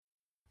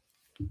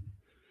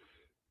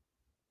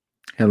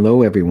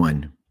Hello,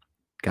 everyone.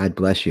 God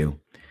bless you.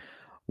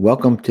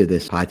 Welcome to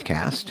this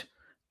podcast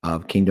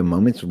of Kingdom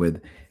Moments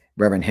with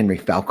Reverend Henry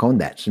Falcone.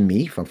 That's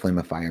me from Flame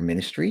of Fire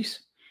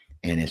Ministries.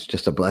 And it's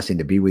just a blessing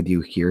to be with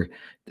you here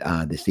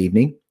this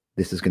evening.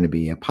 This is going to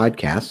be a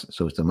podcast,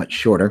 so it's a much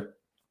shorter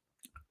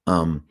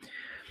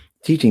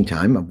teaching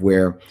time of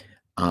where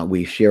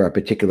we share a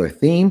particular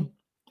theme,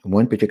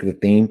 one particular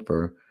theme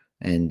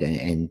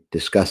and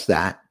discuss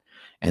that.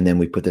 And then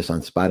we put this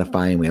on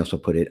Spotify, and we also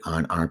put it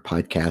on our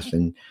podcast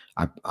and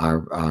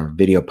our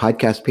video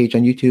podcast page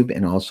on YouTube,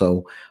 and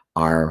also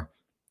our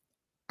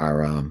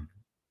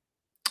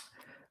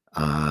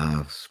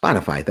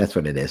Spotify. That's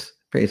what it is.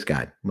 Praise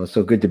God. Well,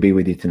 so good to be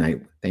with you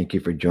tonight. Thank you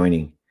for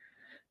joining.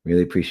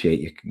 Really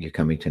appreciate you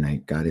coming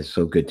tonight. God is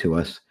so good to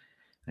us.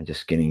 I'm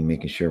just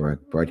making sure we're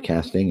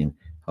broadcasting, and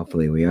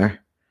hopefully we are.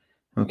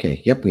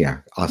 Okay. Yep, we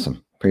are.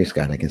 Awesome. Praise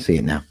God. I can see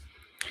it now.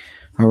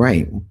 All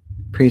right.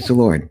 Praise the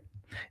Lord.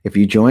 If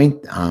you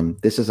joined,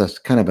 this is a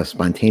kind of a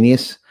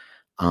spontaneous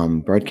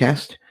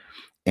broadcast.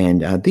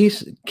 And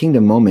these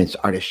Kingdom Moments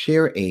are to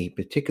share a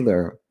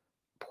particular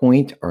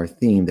point or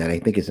theme that I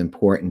think is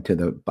important to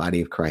the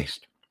body of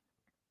Christ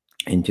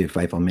and to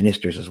Fivefold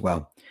Ministers as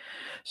well.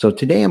 So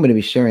today I'm going to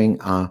be sharing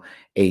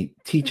a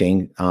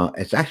teaching.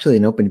 It's actually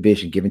an open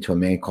vision given to a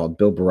man called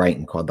Bill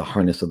Brighton called The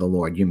Harness of the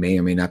Lord. You may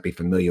or may not be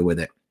familiar with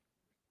it.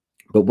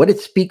 But what it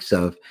speaks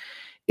of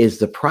is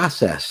the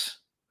process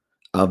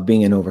of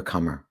being an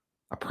overcomer,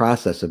 a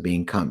process of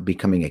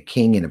becoming a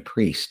king and a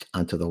priest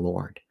unto the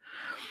Lord.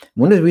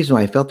 One of the reasons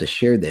why I felt to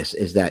share this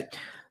is that,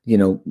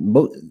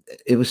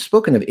 it was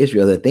spoken of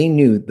Israel that they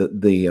knew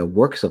the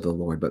works of the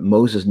Lord, but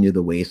Moses knew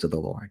the ways of the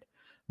Lord.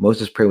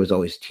 Moses' prayer was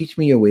always, teach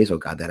me your ways, O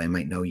God, that I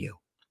might know you.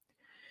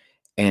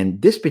 And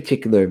this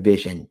particular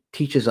vision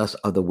teaches us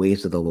of the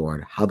ways of the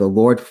Lord, how the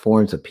Lord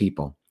forms a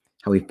people,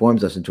 how he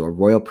forms us into a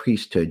royal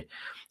priesthood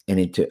and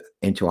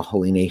into a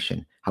holy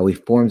nation, how he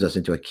forms us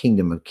into a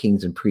kingdom of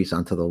kings and priests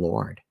unto the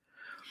Lord.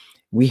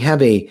 We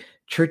have a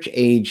church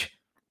age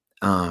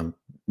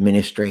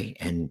ministry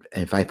and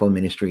Fivefold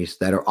Ministries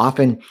that are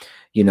often,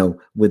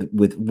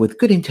 with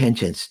good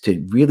intentions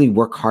to really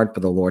work hard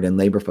for the Lord and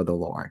labor for the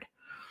Lord.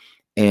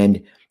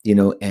 And,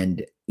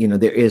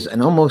 there is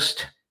an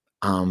almost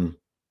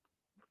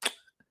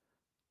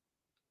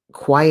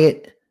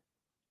quiet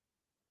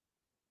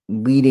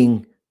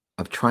leading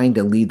of trying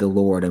to lead the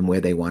Lord and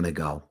where they want to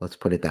go. Let's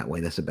put it that way.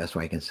 That's the best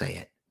way I can say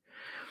it.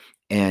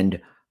 And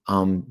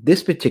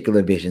this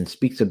particular vision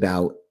speaks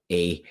about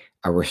a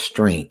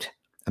restraint,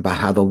 about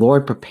how the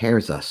Lord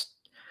prepares us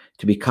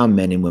to become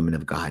men and women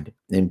of God.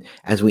 And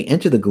as we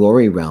enter the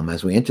glory realm,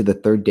 as we enter the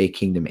third day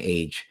kingdom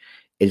age,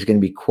 it's going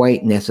to be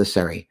quite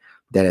necessary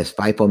that as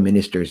Fivefold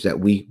Ministers that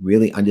we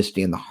really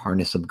understand the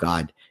harness of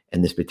God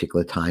in this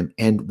particular time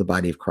and the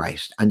body of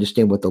Christ,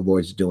 understand what the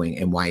Lord's doing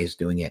and why he's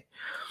doing it.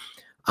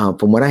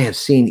 From what I have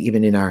seen,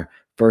 even in our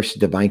first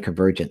divine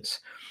convergence,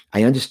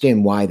 I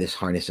understand why this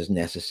harness is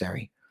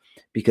necessary.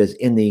 Because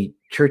in the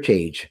church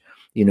age,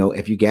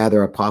 if you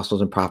gather apostles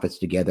and prophets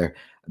together,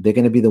 they're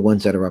going to be the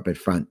ones that are up in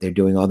front. They're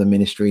doing all the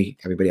ministry.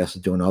 Everybody else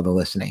is doing all the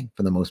listening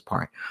for the most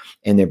part.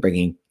 And they're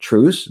bringing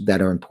truths that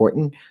are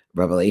important,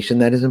 revelation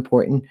that is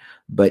important,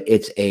 but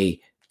it's a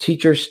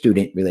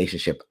teacher-student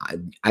relationship.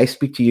 I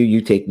speak to you,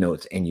 you take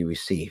notes, and you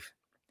receive.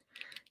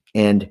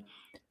 And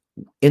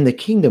in the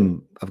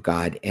kingdom of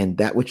God and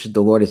that which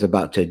the Lord is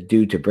about to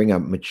do to bring a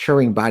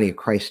maturing body of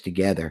Christ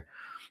together,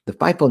 the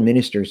Fivefold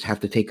Ministers have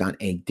to take on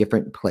a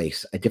different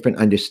place, a different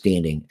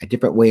understanding, a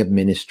different way of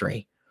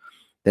ministry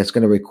that's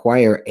going to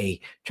require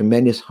a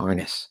tremendous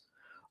harness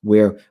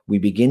where we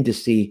begin to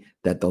see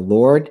that the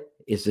Lord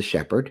is the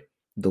shepherd,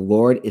 the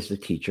Lord is the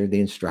teacher, the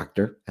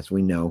instructor, as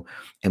we know,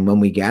 and when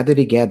we gather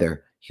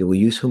together, he will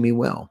use whom he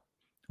will.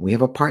 We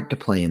have a part to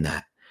play in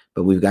that,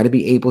 but we've got to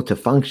be able to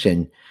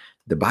function.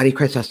 The body of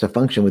Christ has to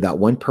function without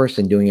one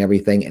person doing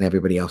everything and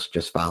everybody else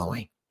just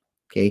following.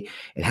 Okay,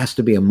 it has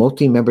to be a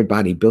multi-membered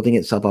body building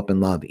itself up in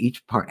love,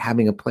 each part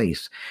having a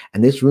place.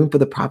 And there's room for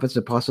the prophets,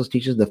 apostles,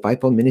 teachers, the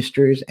Fivefold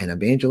Ministers, and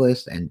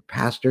evangelists and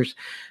pastors.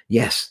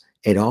 Yes,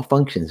 it all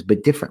functions,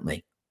 but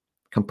differently,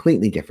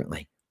 completely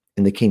differently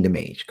in the kingdom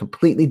age,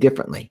 completely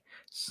differently.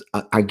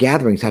 Our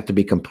gatherings have to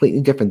be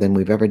completely different than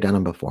we've ever done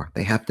them before.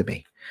 They have to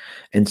be.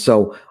 And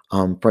so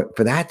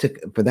for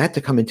that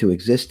to come into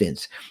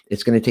existence,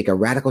 it's going to take a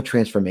radical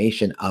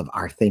transformation of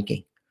our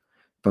thinking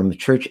from the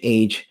church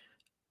age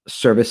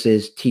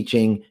services,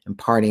 teaching,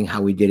 imparting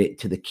how we did it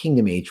to the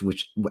kingdom age,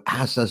 which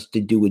has us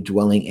to do with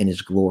dwelling in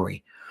his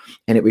glory.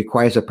 And it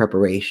requires a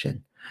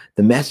preparation.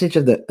 The message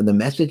of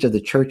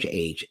the church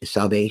age is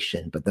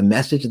salvation, but the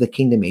message of the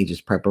kingdom age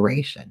is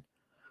preparation.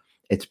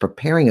 It's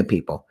preparing a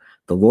people.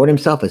 The Lord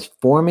himself is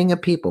forming a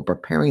people,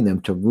 preparing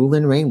them to rule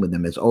and reign with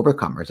him as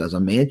overcomers, as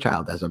a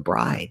man-child, as a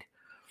bride,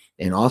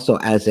 and also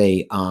as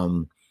a,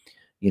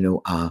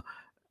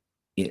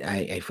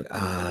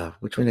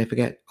 which one did I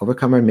forget?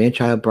 Overcomer,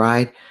 man-child,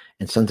 bride,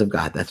 and sons of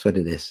God. That's what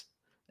it is.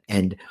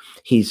 And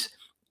he's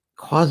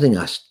causing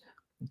us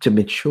to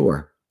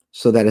mature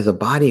so that as a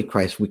body of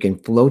Christ, we can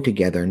flow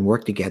together and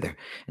work together.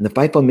 And the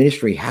fivefold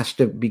ministry has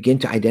to begin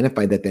to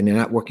identify that they're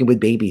not working with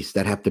babies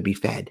that have to be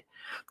fed.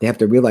 They have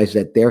to realize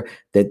that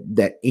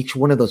that each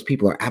one of those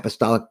people are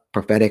apostolic,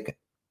 prophetic,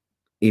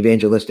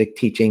 evangelistic,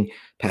 teaching,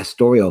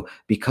 pastoral,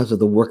 because of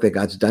the work that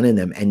God's done in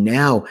them. And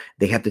now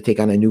they have to take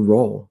on a new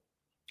role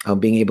of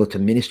being able to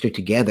minister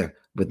together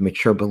with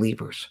mature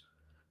believers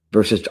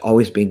versus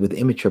always being with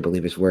immature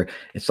believers, where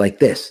it's like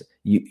this.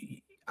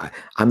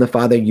 I'm the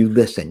father, you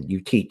listen,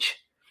 you teach.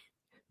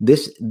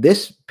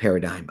 This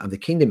paradigm of the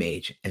kingdom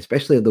age,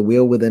 especially of the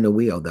wheel within a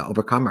wheel, the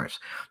overcomers,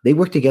 they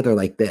work together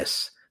like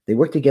this. They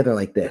work together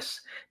like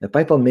this. The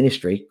fivefold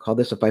ministry, call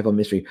this a fivefold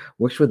ministry,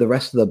 works with the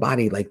rest of the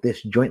body like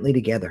this, jointly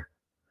together.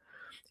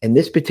 And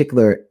this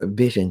particular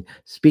vision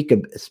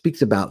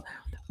speaks about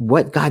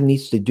what God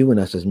needs to do in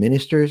us as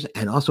ministers,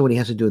 and also what he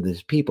has to do with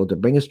his people to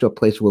bring us to a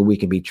place where we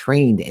can be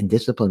trained and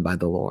disciplined by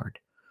the Lord.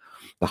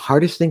 The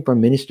hardest thing for a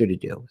minister to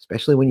do,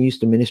 especially when you're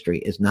used to ministry,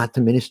 is not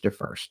to minister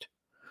first,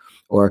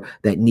 or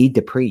that need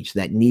to preach,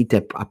 that need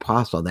to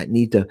apostle, that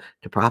need to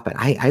prophet.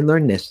 I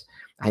learned this.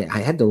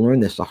 I had to learn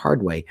this the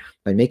hard way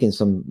by making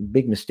some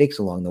big mistakes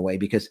along the way,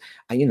 because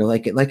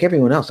like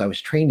everyone else, I was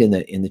trained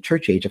in the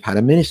church age of how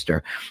to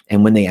minister.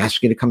 And when they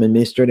ask you to come and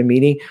minister at a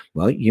meeting,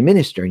 well, you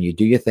minister and you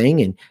do your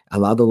thing and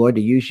allow the Lord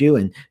to use you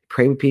and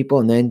pray with people.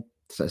 And then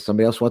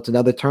somebody else wants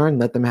another turn,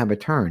 let them have a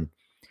turn.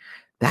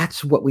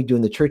 That's what we do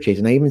in the church age.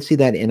 And I even see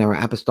that in our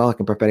apostolic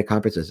and prophetic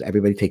conferences.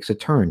 Everybody takes a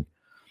turn.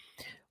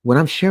 What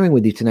I'm sharing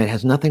with you tonight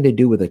has nothing to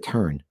do with a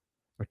turn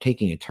or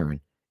taking a turn.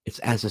 It's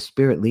as the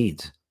Spirit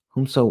leads,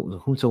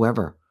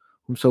 whoever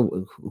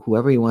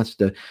he wants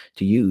to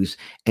use.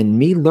 And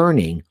me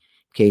learning,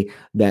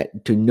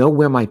 that to know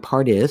where my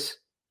part is,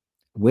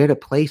 where to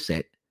place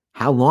it,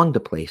 how long to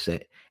place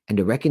it, and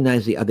to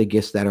recognize the other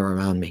gifts that are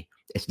around me.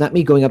 It's not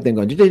me going up there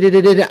and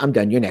going, I'm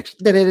done, you're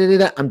next,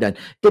 I'm done,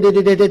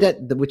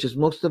 which is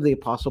most of the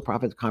apostle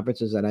prophets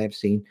conferences that I have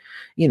seen,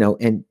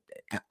 and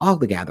all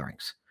the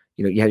gatherings.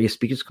 You have your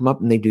speakers come up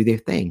and they do their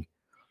thing.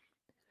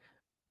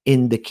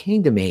 In the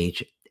kingdom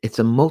age, it's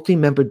a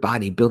multi-membered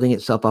body building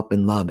itself up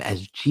in love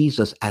as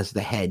Jesus as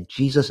the head,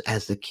 Jesus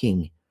as the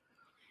king.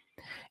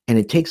 And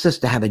it takes us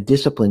to have a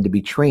discipline to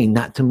be trained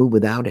not to move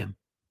without him,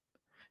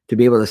 to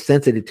be able to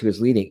sensitive to his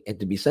leading and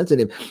to be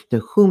sensitive to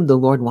whom the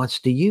Lord wants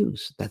to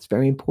use. That's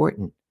very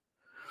important.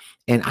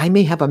 And I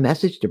may have a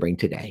message to bring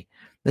today.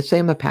 Let's say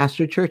I'm a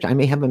pastor of church. I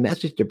may have a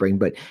message to bring,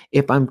 but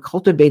if I'm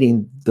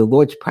cultivating the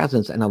Lord's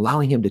presence and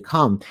allowing him to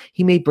come,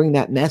 he may bring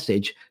that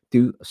message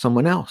through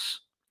someone else.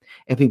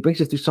 If he brings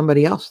it through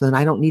somebody else, then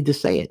I don't need to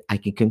say it. I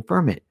can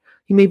confirm it.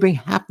 He may bring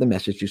half the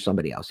message to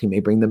somebody else. He may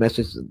bring the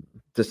message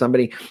to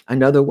somebody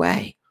another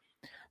way.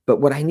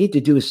 But what I need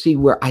to do is see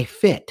where I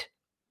fit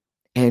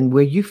and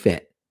where you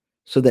fit,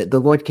 so that the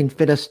Lord can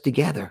fit us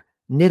together,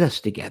 knit us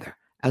together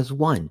as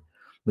one.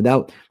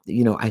 Without,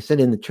 I said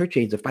in the church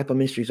age, the fivefold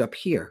ministry is up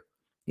here,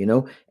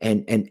 and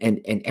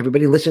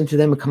everybody listen to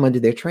them and come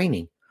under their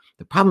training.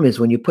 The problem is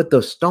when you put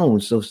those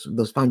stones,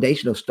 those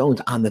foundational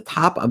stones on the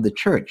top of the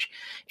church,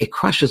 it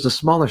crushes the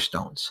smaller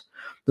stones.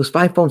 Those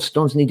fivefold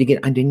stones need to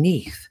get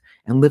underneath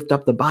and lift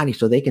up the body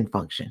so they can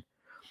function.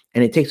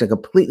 And it takes a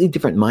completely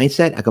different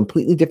mindset, a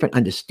completely different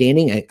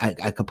understanding,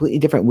 a completely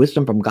different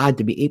wisdom from God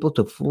to be able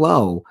to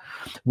flow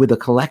with a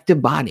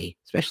collective body,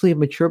 especially of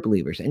mature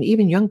believers, and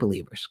even young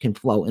believers can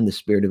flow in the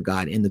Spirit of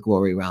God in the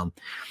glory realm.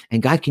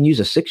 And God can use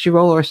a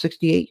 6-year-old or a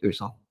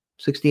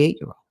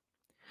 68-year-old.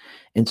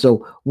 And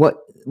so what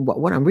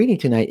I'm reading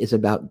tonight is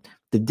about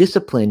the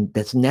discipline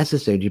that's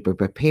necessary to be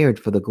prepared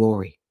for the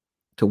glory,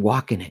 to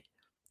walk in it,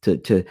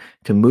 to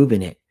move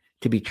in it,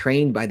 to be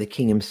trained by the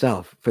King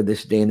himself for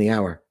this day and the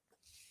hour.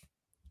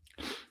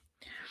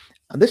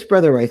 This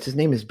brother writes, his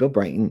name is Bill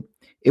Brighton.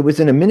 It was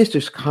in a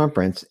minister's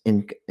conference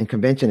in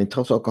convention in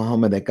Tulsa,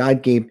 Oklahoma, that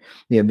God gave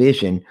me a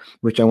vision,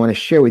 which I want to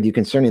share with you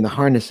concerning the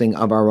harnessing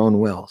of our own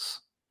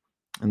wills.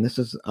 And this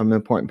is an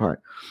important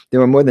part. There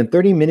were more than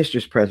 30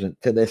 ministers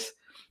present to this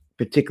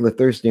particular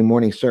Thursday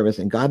morning service,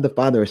 and God the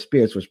Father of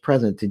Spirits was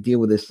present to deal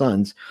with his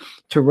sons,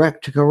 to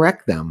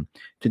correct them,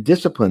 to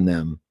discipline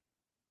them,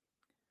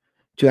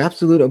 to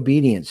absolute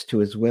obedience to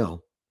his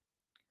will.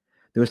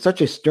 There was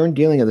such a stern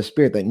dealing of the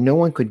Spirit that no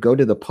one could go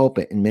to the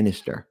pulpit and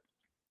minister.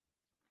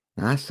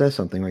 Now that says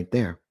something right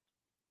there.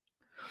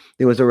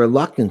 There was a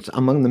reluctance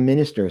among the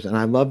ministers, and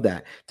I love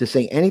that, to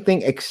say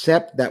anything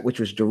except that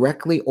which was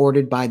directly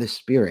ordered by the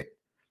Spirit.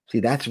 See,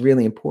 that's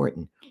really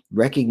important,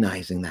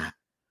 recognizing that.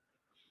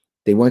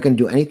 They weren't going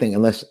to do anything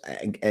unless,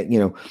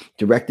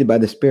 directed by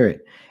the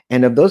Spirit.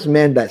 And of those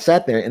men that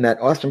sat there in that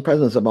awesome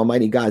presence of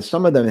Almighty God,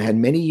 some of them had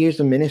many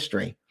years of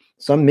ministry,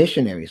 some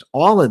missionaries,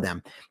 all of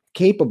them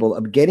capable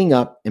of getting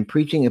up and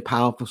preaching a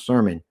powerful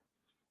sermon.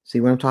 See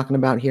what I'm talking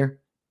about here?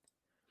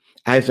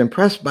 I was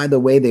impressed by the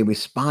way they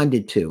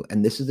responded to,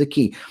 and this is the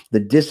key,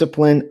 the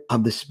discipline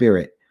of the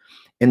Spirit.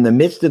 In the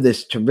midst of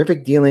this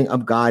terrific dealing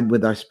of God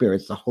with our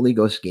spirits, the Holy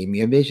Ghost gave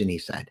me a vision, he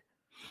said.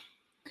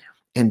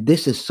 And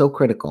this is so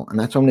critical, and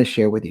that's what I'm going to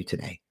share with you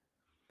today.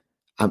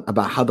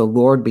 about how the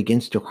Lord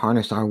begins to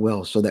harness our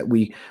will so that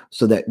we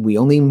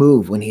only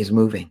move when he's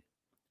moving.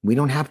 We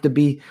don't have to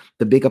be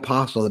the big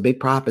apostle, the big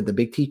prophet, the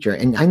big teacher.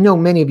 And I know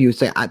many of you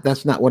say,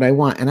 that's not what I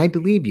want. And I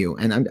believe you,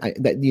 and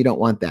that you don't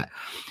want that.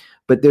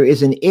 But there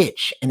is an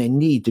itch and a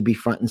need to be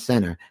front and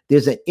center.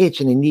 There's an itch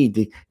and a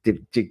need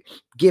to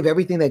give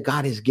everything that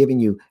God has given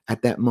you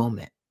at that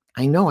moment.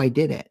 I know I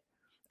did it.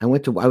 I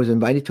was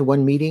invited to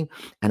one meeting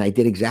and I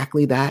did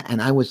exactly that.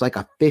 And I was like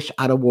a fish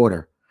out of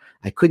water.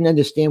 I couldn't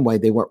understand why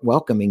they weren't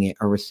welcoming it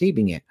or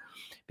receiving it,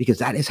 because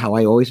that is how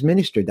I always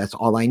ministered. That's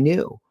all I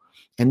knew.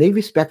 And they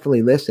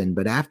respectfully listened.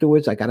 But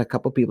afterwards, I got a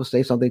couple people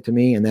say something to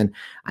me. And then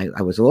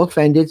I was a little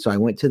offended. So I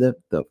went to the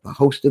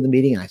host of the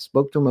meeting and I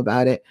spoke to him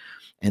about it.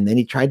 And then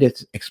he tried to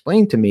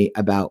explain to me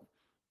about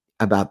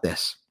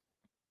this,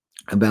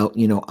 about,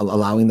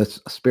 allowing the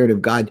Spirit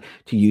of God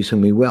to use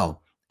whom he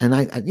will. And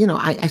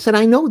I said,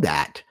 I know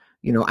that,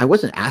 I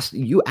wasn't asked,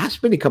 you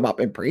asked me to come up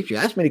and preach. You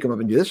asked me to come up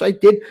and do this. I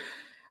did.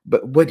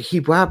 But what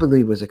he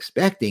probably was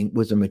expecting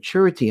was a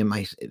maturity in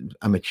my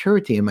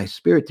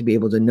spirit to be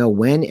able to know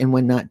when and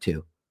when not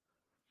to.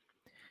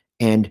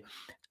 And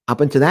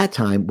up until that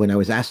time, when I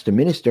was asked to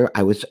minister,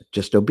 I was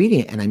just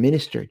obedient and I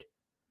ministered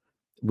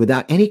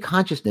without any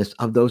consciousness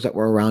of those that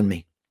were around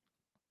me.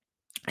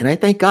 And I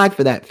thank God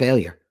for that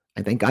failure.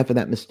 I thank God for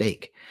that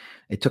mistake.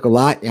 It took a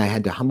lot. I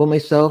had to humble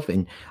myself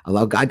and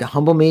allow God to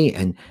humble me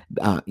and,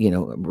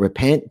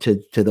 repent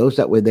to those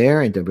that were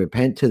there and to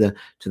repent to the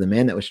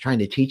man that was trying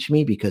to teach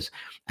me, because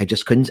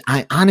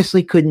I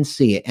honestly couldn't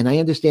see it. And I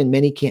understand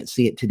many can't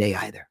see it today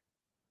either,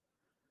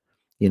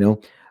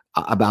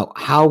 about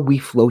how we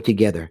flow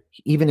together,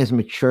 even as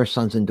mature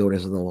sons and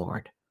daughters of the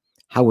Lord,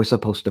 how we're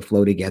supposed to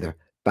flow together,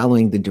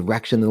 following the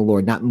direction of the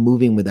Lord, not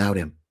moving without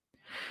him.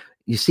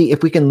 You see,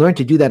 if we can learn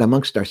to do that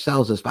amongst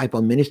ourselves as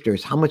fivefold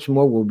ministers, how much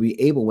more will we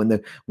be able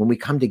when we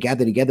come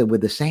together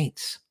with the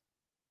saints,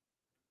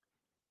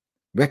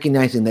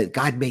 recognizing that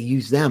God may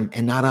use them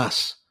and not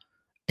us,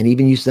 and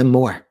even use them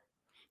more.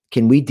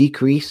 Can we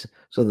decrease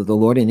so that the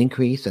Lord can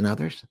increase in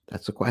others?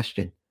 That's the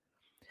question.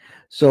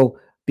 So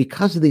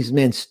because of these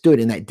men stood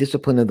in that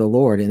discipline of the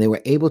Lord and they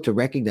were able to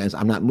recognize,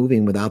 I'm not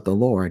moving without the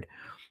Lord,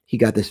 he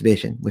got this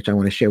vision, which I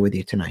want to share with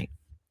you tonight.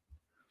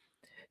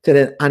 So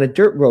that on a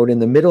dirt road in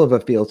the middle of a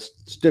field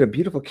stood a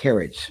beautiful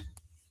carriage,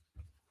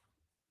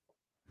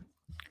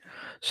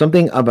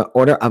 something of an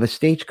order of a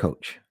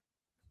stagecoach,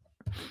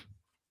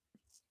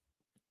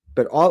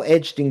 but all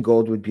edged in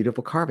gold with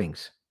beautiful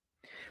carvings.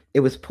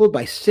 It was pulled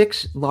by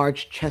 6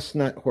 large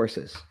chestnut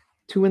horses,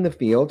 2 in the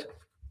lead,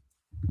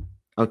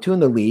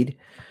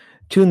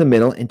 2 in the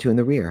middle, and 2 in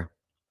the rear.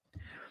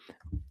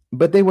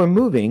 But they were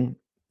moving,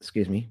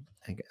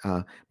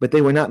 but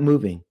they were not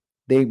moving.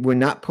 They were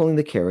not pulling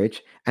the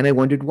carriage, and I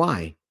wondered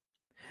why.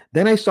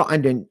 Then I saw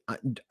the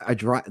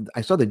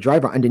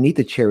driver underneath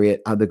the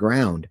chariot on the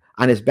ground,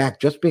 on his back,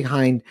 just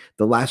behind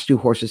the last 2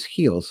 horses'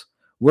 heels,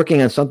 working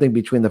on something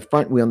between the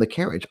front wheel and the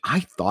carriage.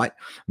 I thought,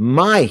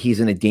 he's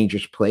in a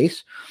dangerous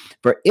place.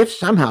 For if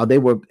somehow they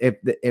would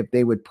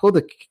pull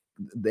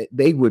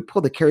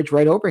the carriage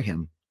right over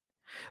him.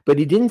 But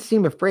he didn't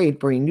seem afraid,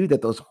 for he knew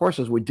that those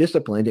horses were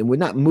disciplined and would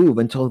not move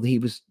until he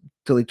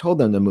told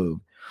them to move.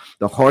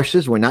 The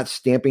horses were not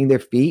stamping their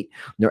feet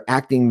nor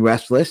acting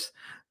restless.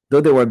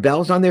 Though there were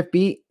bells on their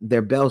feet,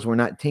 their bells were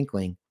not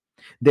tinkling.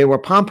 There were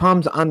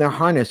pom-poms on their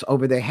harness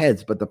over their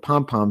heads, but the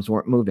pom-poms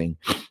weren't moving.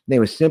 They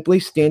were simply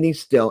standing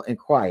still and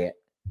quiet,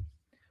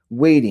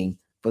 waiting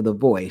for the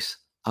voice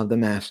of the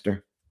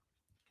master.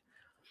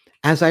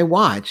 As I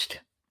watched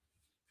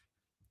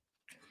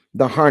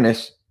the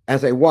harness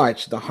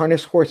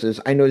horses,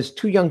 I noticed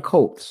 2 young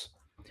colts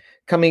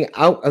coming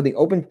out of the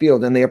open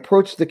field, and they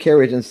approached the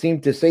carriage and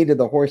seemed to say to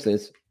the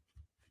horses,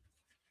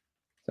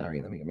 let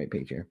me get my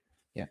page here.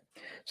 Yeah.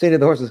 Say to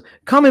the horses,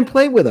 come and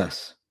play with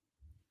us.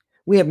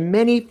 We have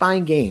many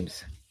fine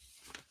games.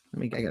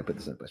 I got to put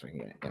this in place right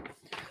here. Yeah.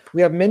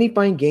 We have many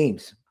fine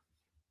games.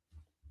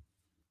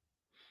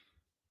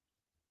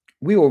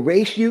 We will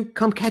race you.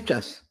 Come catch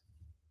us.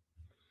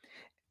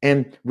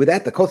 And with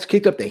that, the colts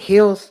kicked up their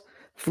heels,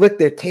 flicked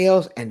their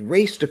tails, and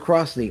raced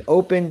across the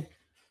open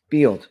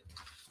field.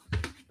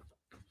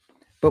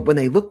 But when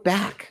they looked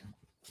back,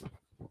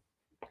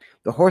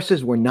 the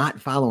horses were not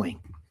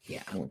following.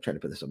 Yeah, I'm going to try to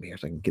put this over here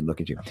so I can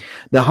look at you.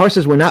 The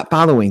horses were not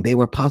following. They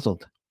were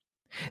puzzled.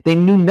 They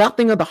knew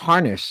nothing of the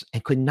harness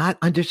and could not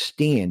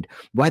understand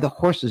why the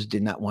horses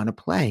did not want to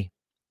play.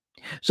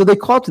 So they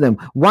called to them,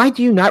 why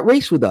do you not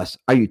race with us?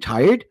 Are you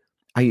tired?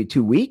 Are you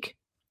too weak?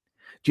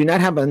 Do you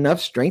not have enough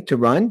strength to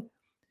run?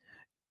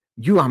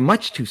 You are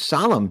much too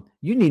solemn.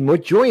 You need more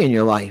joy in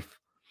your life.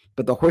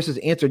 But the horses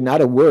answered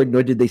not a word,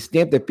 nor did they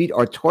stamp their feet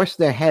or toss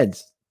their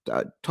heads.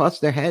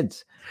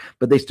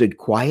 But they stood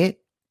quiet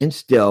and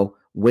still,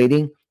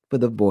 waiting for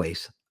the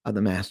voice of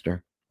the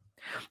master.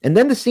 And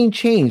then the scene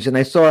changed, and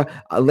I saw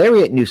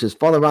lariat nooses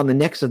fall around the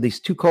necks of these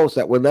 2 colts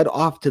that were led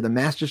off to the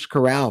master's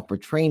corral for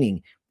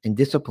training and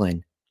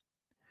discipline.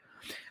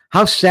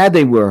 How sad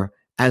they were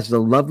as the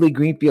lovely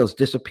green fields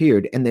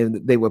disappeared, and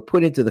they were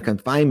put into the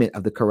confinement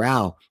of the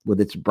corral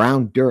with its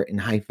brown dirt and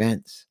high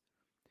fence.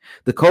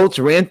 The colts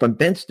ran from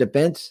fence to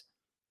fence,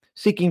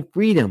 seeking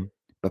freedom,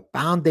 but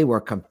found they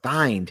were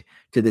confined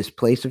to this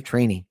place of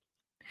training.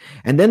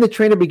 And then the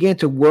trainer began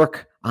to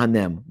work on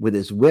them with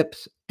his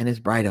whips and his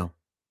bridle.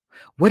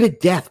 What a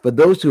death for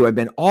those who have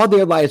been all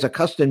their lives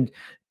accustomed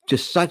to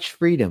such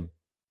freedom.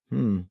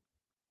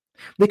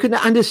 They could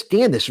not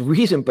understand this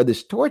reason for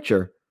this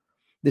torture,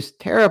 this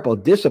terrible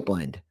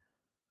discipline.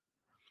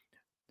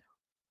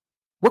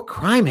 What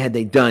crime had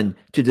they done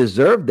to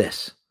deserve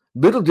this?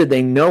 Little did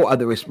they know of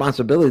the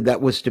responsibility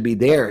that was to be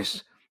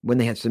theirs when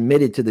they had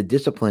submitted to the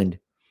discipline,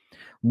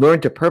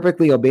 learned to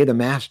perfectly obey the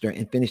master,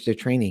 and finished their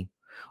training.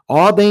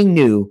 All they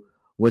knew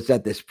was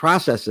that this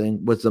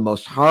processing was the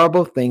most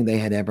horrible thing they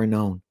had ever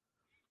known.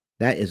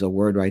 That is a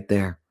word right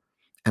there.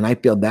 And I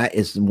feel that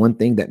is one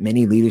thing that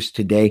many leaders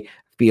today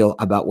feel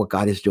about what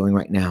God is doing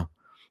right now,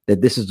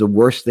 that this is the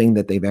worst thing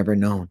that they've ever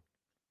known.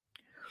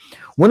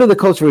 One of the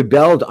colts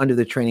rebelled under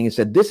the training and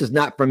said, "This is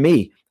not for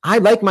me. I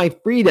like my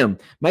freedom,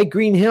 my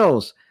green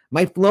hills,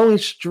 my flowing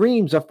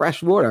streams of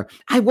fresh water.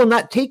 I will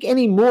not take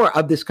any more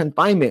of this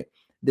confinement,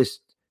 this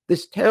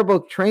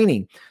terrible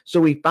training."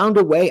 So he found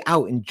a way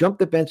out and jumped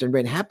the fence and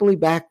ran happily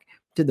back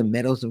to the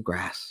meadows of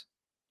grass.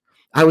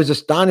 I was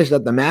astonished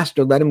that the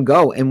master let him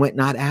go and went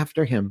not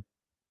after him.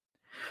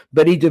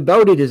 But he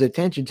devoted his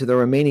attention to the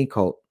remaining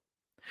colt.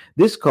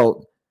 This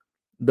colt,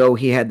 though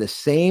he had the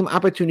same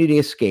opportunity to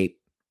escape,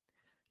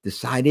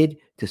 decided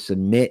to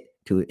submit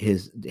to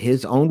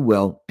his own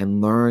will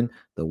and learn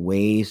the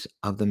ways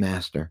of the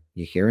master.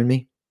 You hearing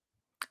me?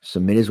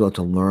 Submit his will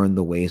to learn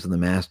the ways of the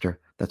master.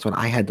 That's what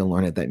I had to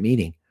learn at that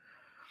meeting.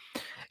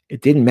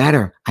 It didn't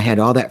matter. I had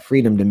all that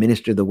freedom to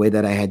minister the way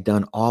that I had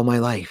done all my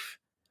life.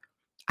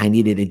 I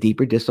needed a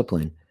deeper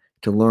discipline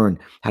to learn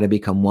how to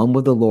become one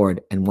with the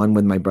Lord and one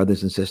with my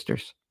brothers and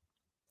sisters.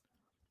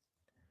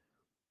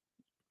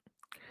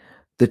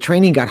 The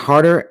training got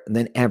harder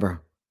than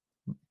ever.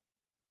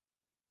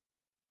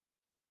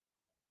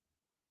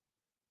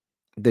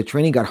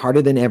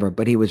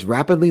 But he was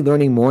rapidly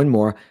learning more and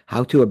more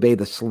how to obey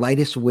the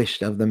slightest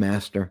wish of the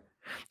master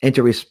and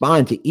to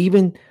respond to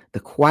even the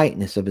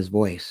quietness of his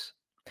voice.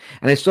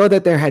 And I saw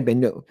that there had been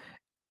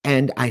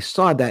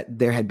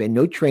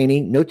no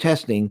training, no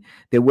testing.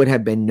 There would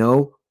have been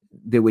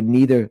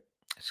neither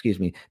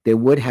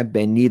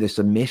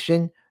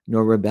submission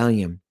nor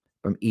rebellion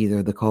from either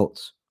of the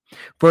colts.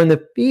 For in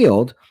the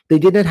field, they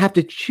did not have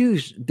to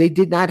choose. They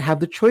did not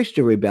have the choice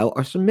to rebel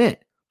or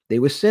submit. They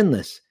were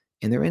sinless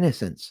in their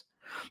innocence.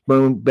 But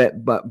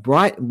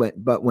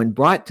when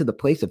brought to the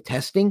place of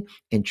testing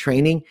and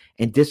training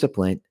and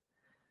discipline,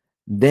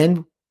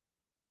 then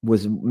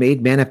was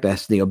made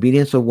manifest the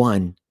obedience of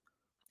one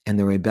and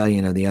the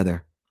rebellion of the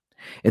other.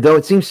 And though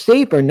it seems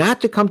safer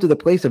not to come to the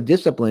place of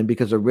discipline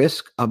because of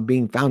risk of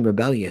being found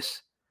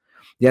rebellious,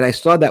 yet I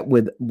saw that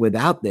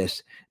without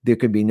this, there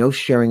could be no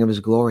sharing of his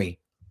glory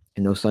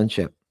and no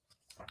sonship.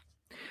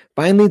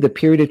 Finally, the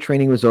period of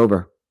training was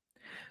over.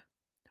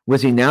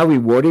 Was he now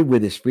rewarded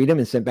with his freedom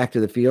and sent back to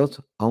the fields?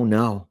 Oh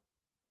no.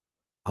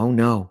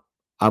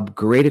 A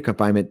greater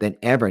confinement than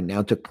ever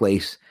now took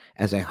place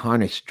as a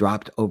harness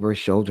dropped over his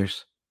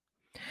shoulders.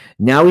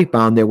 Now he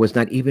found there was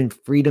not even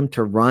freedom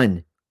to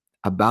run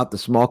about the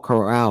small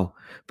corral,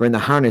 for in the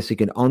harness he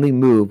could only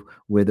move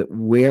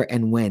where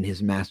and when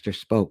his master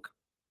spoke.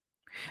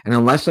 And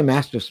unless the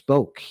master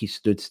spoke, he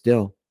stood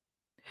still.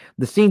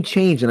 The scene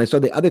changed, and I saw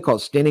the other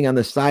colt standing on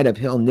the side of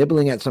hill,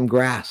 nibbling at some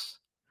grass.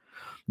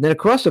 And then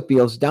across the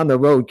fields, down the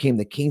road, came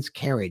the king's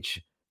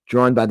carriage,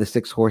 drawn by the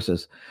 6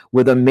 horses.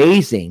 With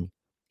amazing,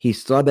 he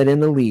saw that in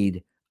the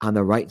lead, on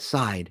the right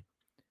side,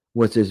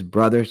 was his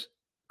brother's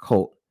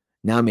colt,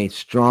 now made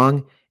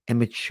strong and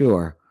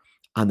mature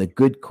on the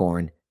good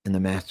corn in the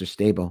master's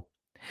stable.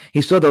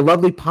 He saw the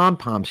lovely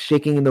pom-poms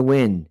shaking in the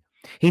wind.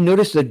 He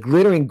noticed the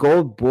glittering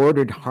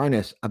gold-bordered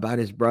harness about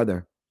his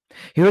brother.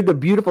 He heard the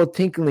beautiful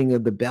tinkling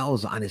of the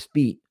bells on his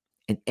feet,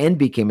 and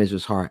envy came into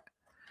his heart.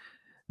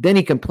 Then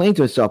he complained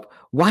to himself,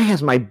 "Why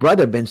has my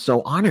brother been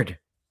so honored?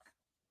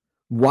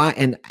 Why,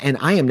 and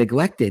I am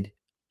neglected?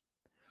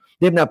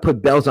 They have not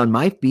put bells on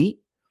my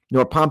feet,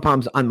 nor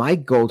pom-poms on my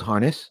gold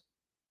harness.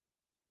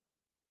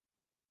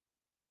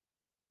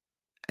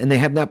 And they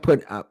have not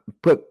put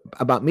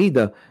about me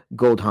the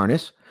gold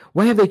harness.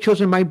 Why have they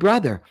chosen my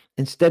brother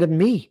instead of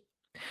me?"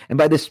 And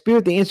by the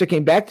Spirit, the answer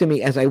came back to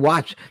me as I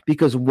watched,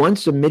 because one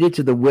submitted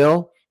to the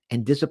will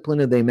and discipline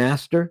of the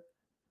master,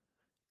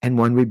 and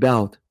one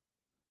rebelled.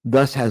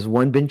 Thus has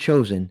one been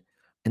chosen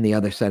and the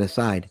other set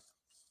aside.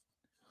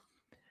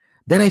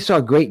 Then I saw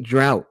a great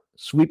drought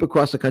sweep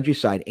across the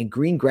countryside, and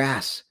green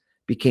grass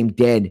became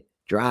dead,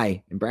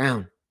 dry, and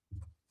brown,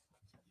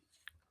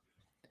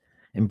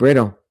 and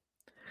brittle.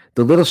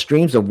 The little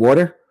streams of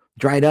water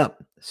dried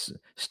up,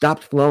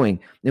 stopped flowing.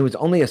 There was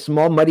only a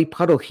small muddy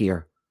puddle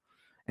here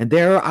and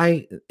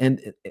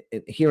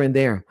here and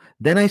there.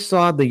 Then I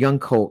saw the young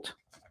colt,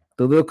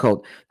 the little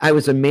colt. I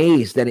was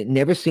amazed that it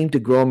never seemed to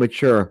grow and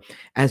mature,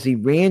 as he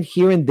ran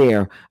here and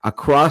there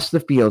across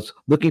the fields,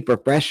 looking for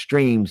fresh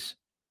streams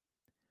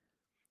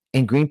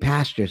and green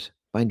pastures,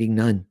 finding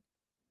none.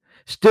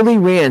 Still he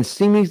ran,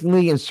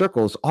 seemingly in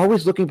circles,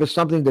 always looking for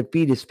something to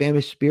feed his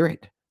famished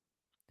spirit.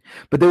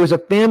 But there was a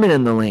famine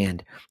in the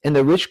land, and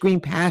the rich green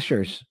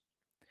pastures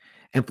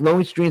and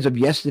flowing streams of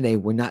yesterday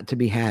were not to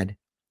be had.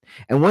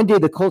 And one day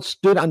the colt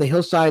stood on the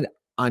hillside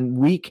on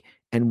weak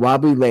and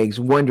wobbly legs,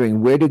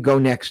 wondering where to go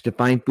next to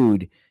find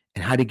food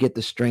and how to get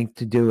the strength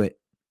to do it.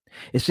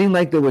 It seemed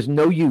like there was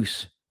no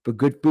use for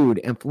good food,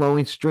 and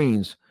flowing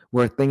streams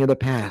were a thing of the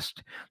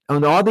past.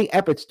 And all the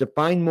efforts to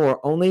find more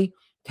only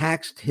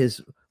taxed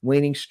his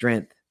waning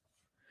strength.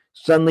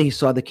 Suddenly he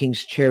saw the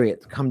king's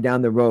chariot come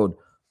down the road,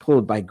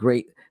 pulled by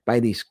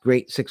these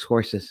great 6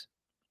 horses.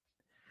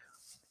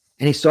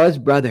 And he saw his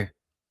brother,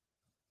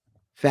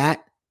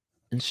 fat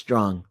and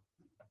strong,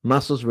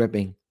 muscles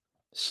ripping,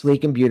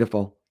 sleek and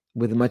beautiful,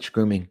 with much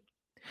grooming.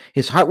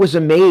 His heart was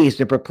amazed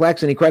and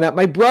perplexed, and he cried out,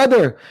 "My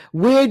brother,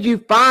 where did you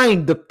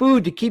find the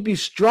food to keep you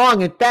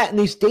strong and fat in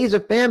these days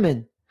of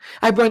famine?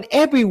 I've run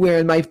everywhere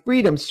in my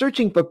freedom,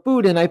 searching for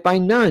food, and I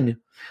find none.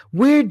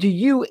 Where do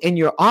you in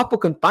your awful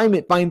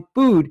confinement find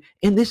food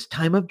in this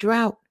time of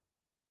drought?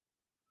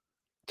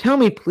 Tell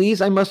me,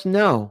 please, I must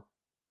know."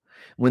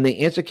 When the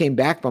answer came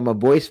back from a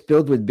voice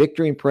filled with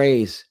victory and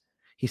praise,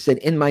 he said,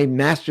 "In my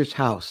master's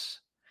house,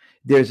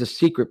 there's a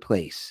secret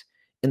place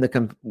in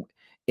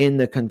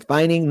the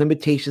confining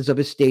limitations of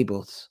his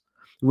stables,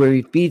 where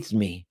he feeds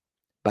me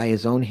by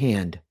his own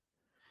hand,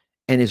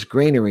 and his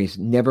granaries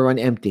never run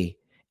empty,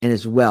 and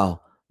his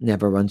well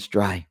never runs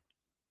dry."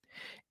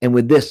 And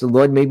with this, the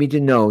Lord made me to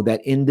know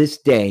that in this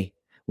day,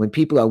 when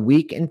people are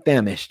weak and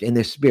famished in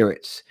their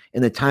spirits,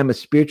 in the time of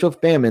spiritual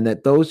famine,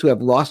 that those who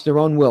have lost their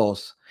own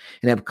wills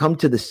and have come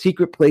to the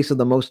secret place of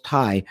the Most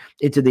High,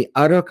 into the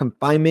utter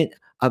confinement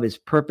of his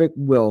perfect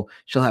will,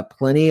 shall have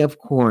plenty of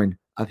corn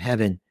of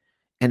heaven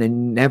and a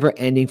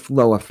never-ending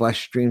flow of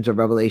fresh streams of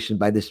revelation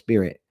by the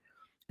Spirit.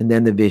 And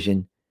then the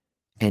vision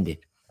ended.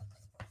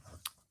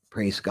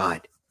 Praise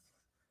God.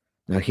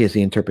 Now here's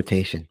the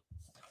interpretation.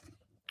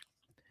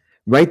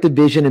 Write the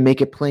vision and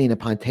make it plain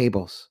upon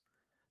tables,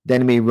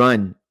 then it may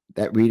run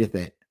that readeth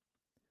it.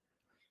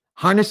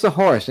 Harness the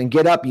horse and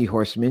get up, ye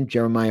horsemen,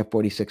 Jeremiah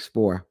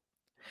 46:4.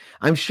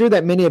 I'm sure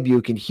that many of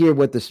you can hear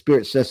what the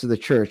Spirit says to the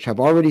church, have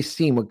already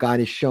seen what God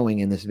is showing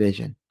in this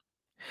vision.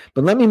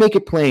 But let me make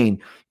it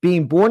plain.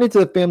 Being born into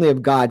the family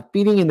of God,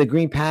 feeding in the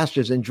green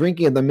pastures and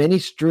drinking of the many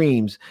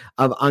streams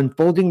of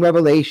unfolding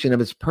revelation of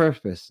his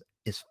purpose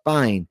is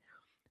fine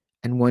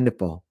and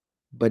wonderful,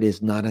 but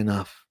is not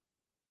enough.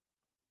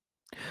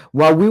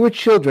 While we were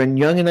children,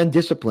 young and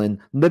undisciplined,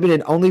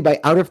 limited only by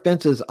outer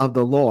fences of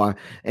the law,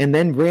 and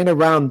then ran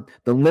around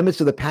the limits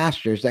of the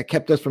pastures that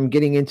kept us from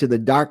getting into the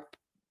dark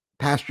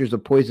pastures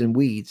of poison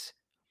weeds,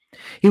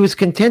 he was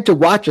content to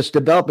watch us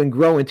develop and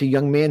grow into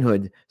young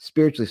manhood,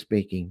 spiritually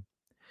speaking.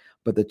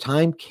 But the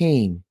time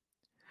came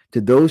to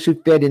those who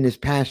fed in his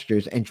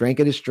pastures and drank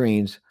at his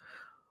streams,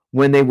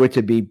 when they were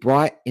to be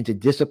brought into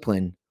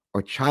discipline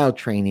or child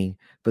training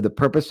for the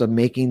purpose of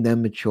making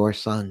them mature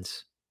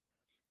sons.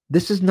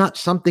 This is not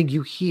something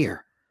you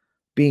hear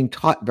being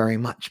taught very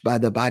much by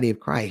the body of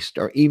Christ,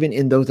 or even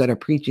in those that are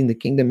preaching the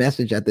kingdom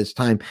message at this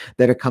time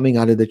that are coming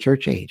out of the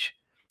church age.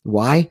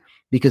 Why?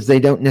 Because they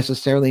don't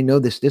necessarily know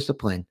this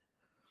discipline.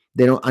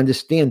 They don't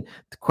understand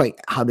quite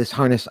how this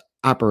harness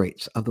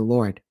operates of the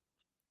Lord.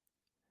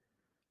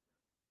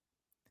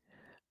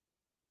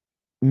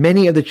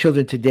 Many of the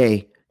children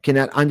today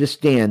cannot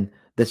understand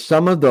that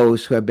some of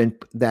those who have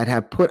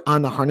put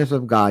on the harness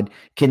of God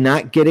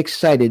cannot get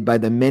excited by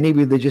the many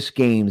religious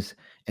games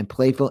and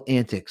playful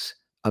antics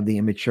of the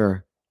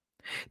immature.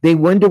 They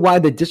wonder why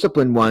the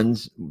disciplined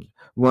ones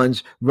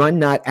run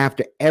not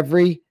after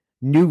every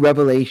new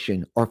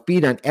revelation or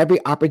feed on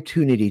every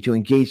opportunity to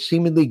engage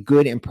seemingly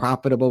good and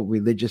profitable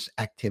religious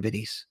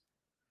activities.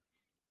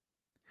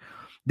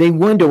 They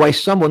wonder why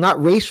some will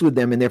not race with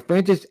them in their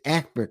frantic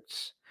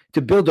efforts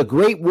to build a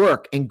great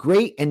work and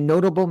great and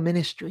notable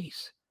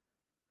ministries.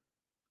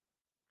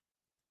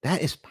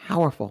 That is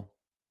powerful,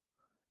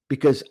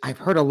 because I've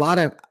heard a lot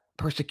of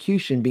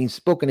persecution being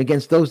spoken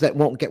against those that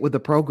won't get with the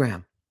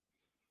program.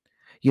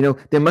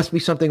 There must be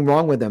something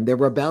wrong with them. They're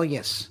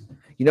rebellious,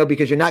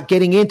 because you're not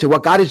getting into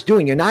what God is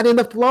doing. You're not in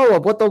the flow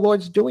of what the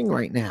Lord's doing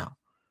right now.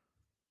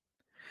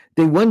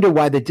 They wonder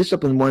why the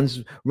disciplined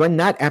ones run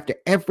not after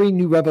every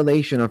new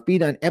revelation or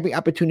feed on every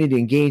opportunity to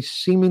engage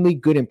seemingly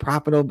good and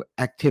profitable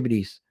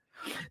activities.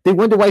 They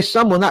wonder why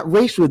some will not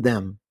race with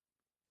them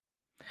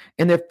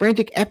in their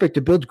frantic effort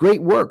to build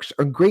great works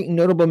or great and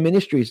notable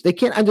ministries. They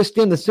can't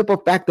understand the simple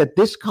fact that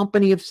this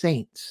company of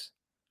saints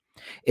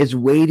is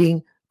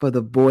waiting for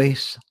the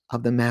voice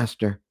of the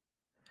Master,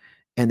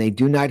 and they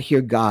do not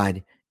hear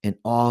God in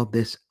all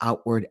this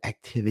outward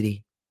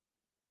activity.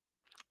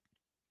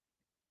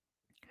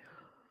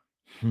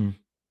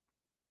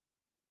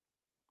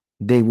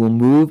 They will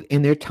move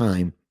in their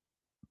time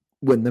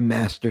when the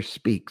Master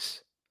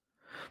speaks,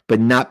 but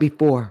not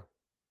before.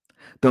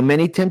 Though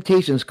many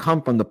temptations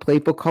come from the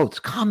playful cults,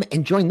 come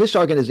and join this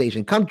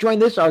organization. Come join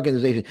this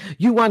organization.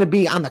 You want to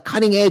be on the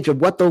cutting edge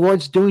of what the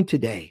Lord's doing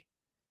today.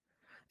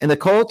 And the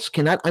cults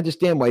cannot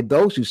understand why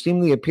those who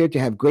seemingly appear to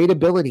have great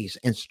abilities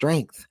and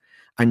strength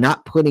are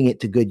not putting it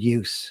to good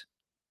use.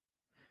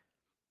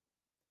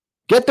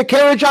 Get the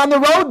carriage on the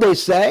road, they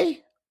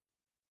say.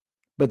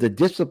 But the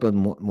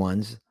disciplined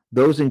ones,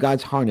 those in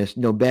God's harness,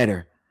 know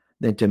better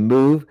than to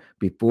move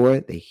before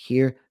they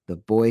hear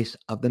the voice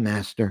of the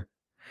master.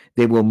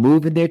 They will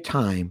move in their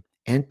time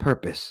and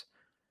purpose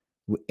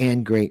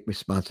and great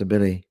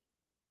responsibility.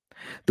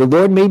 The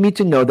Lord made me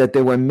to know that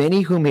there were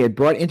many whom he had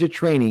brought into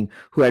training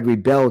who had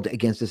rebelled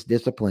against this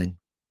discipline,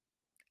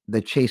 the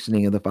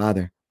chastening of the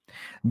Father.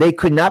 They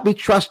could not be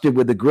trusted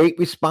with the great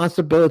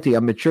responsibility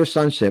of mature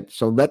sonship,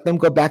 so let them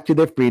go back to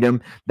their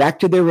freedom, back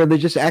to their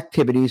religious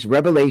activities,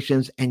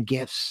 revelations, and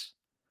gifts.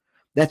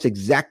 That's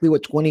exactly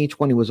what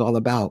 2020 was all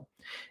about.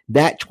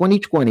 That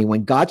 2020,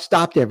 when God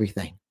stopped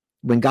everything,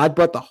 when God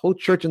brought the whole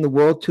church in the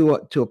world to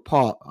a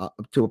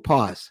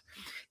pause,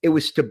 it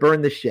was to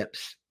burn the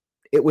ships.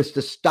 It was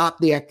to stop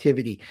the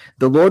activity.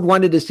 The Lord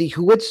wanted to see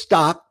who would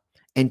stop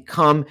and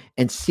come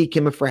and seek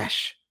him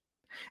afresh.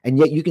 And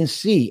yet you can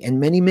see in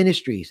many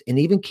ministries and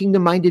even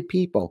kingdom-minded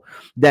people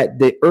that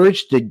the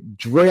urge to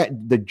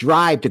the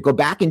drive to go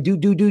back and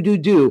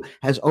do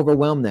has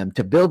overwhelmed them,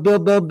 to build,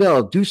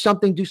 do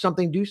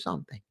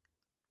something.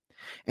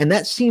 And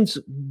that seems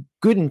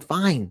good and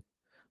fine.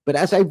 But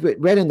as I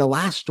read in the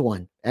last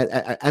one,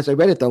 as I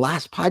read at the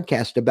last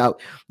podcast about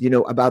the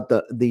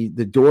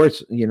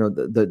doors,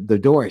 the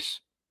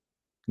doors,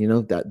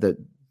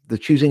 the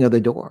choosing of the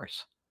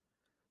doors,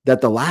 that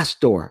the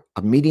last door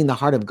of meeting the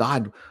heart of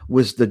God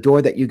was the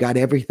door that you got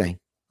everything.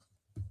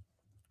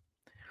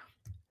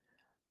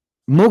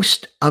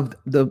 Most of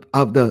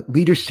the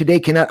leaders today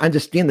cannot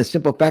understand the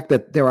simple fact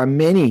that there are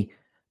many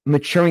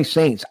maturing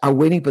saints are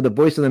waiting for the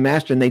voice of the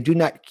master, and they do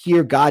not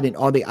hear God in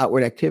all the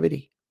outward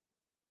activity.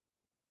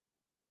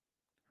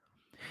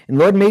 And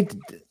Lord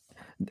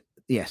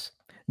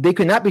they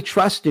could not be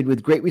trusted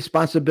with great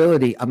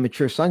responsibility of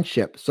mature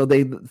sonship.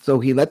 So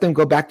he let them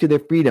go back to their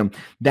freedom,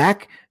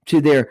 back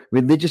to their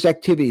religious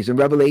activities and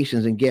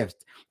revelations and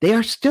gifts. They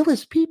are still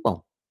his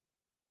people.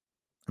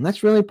 And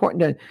that's really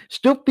important.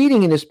 Still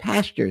feeding in his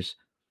pastures.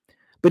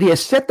 But he has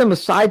set them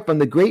aside from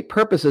the great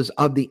purposes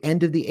of the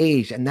end of the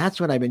age. And that's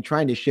what I've been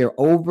trying to share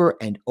over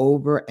and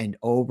over and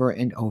over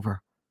and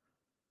over.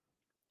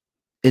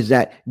 Is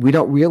that we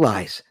don't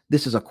realize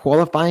this is a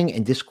qualifying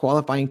and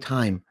disqualifying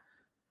time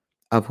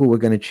of who we're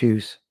going to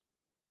choose.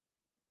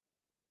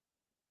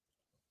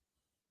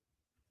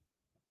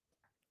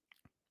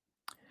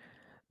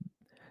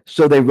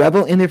 So they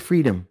revel in their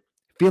freedom,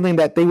 feeling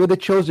that they were the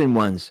chosen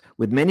ones,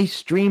 with many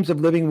streams of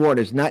living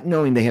waters, not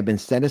knowing they have been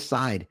set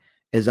aside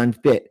as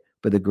unfit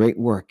for the great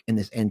work in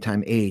this end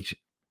time age.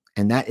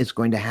 And that is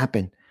going to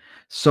happen.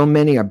 So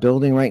many are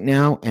building right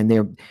now,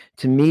 and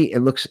to me, it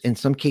looks, in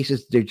some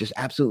cases, they're just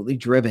absolutely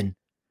driven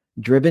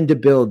to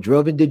build,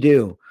 driven to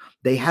do.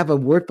 They have a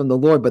word from the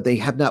Lord, but they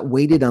have not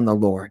waited on the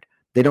Lord.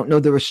 They don't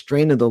know the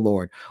restraint of the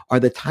Lord or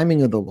the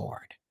timing of the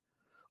Lord.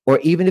 Or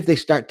even if they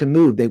start to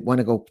move, they want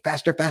to go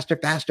faster.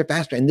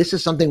 And this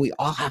is something we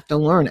all have to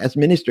learn as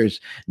ministers,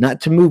 not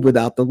to move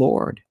without the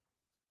Lord.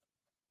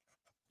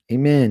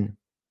 Amen.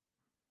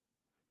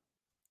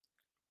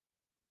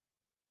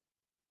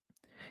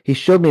 He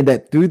showed me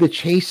that through the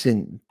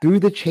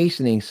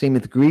chastening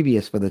seemeth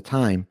grievous for the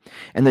time,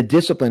 and the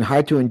discipline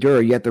hard to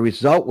endure, yet the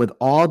result will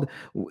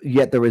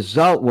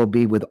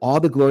be with all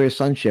the glorious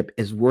sonship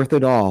is worth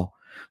it all,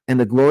 and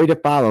the glory to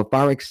follow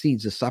far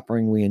exceeds the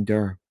suffering we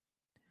endure.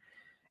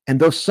 And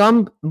though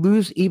some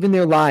lose even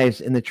their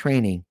lives in the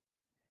training,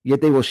 yet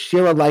they will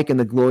share alike in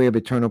the glory of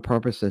eternal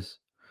purposes.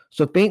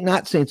 So faint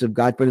not, saints of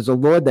God, for it is the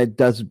Lord that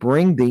does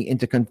bring thee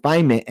into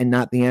confinement, and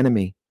not the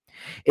enemy.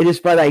 It is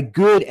for thy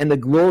good and the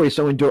glory,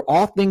 so endure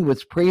all things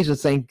with praise and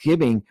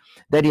thanksgiving,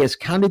 that he has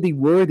counted thee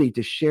worthy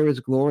to share his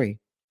glory.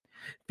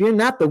 Fear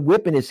not the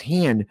whip in his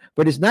hand,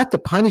 but is not to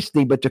punish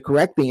thee, but to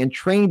correct thee and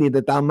train thee,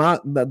 that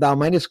thou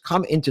mightest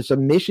come into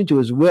submission to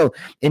his will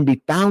and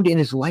be found in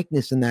his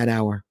likeness in that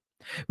hour.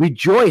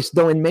 Rejoice,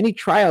 though in many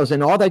trials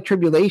and all thy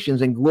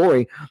tribulations, and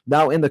glory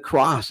thou in the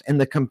cross and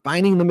the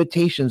confining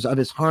limitations of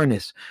his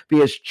harness. For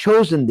he has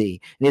chosen thee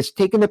and has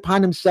taken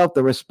upon himself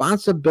the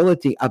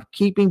responsibility of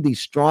keeping thee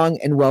strong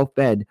and well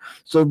fed.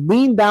 So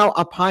lean thou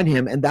upon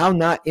him, and thou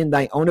not in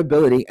thy own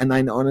ability and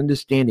thine own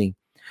understanding.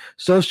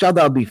 So shalt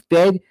thou be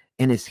fed,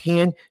 and his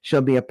hand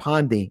shall be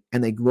upon thee,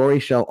 and thy glory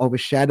shall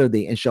overshadow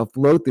thee, and shall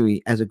flow through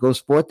thee as it goes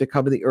forth to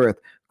cover the earth.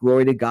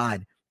 Glory to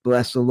God.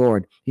 Bless the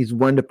Lord. He's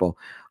wonderful.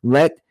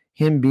 Let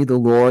him be the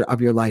Lord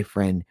of your life,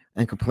 friend,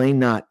 and complain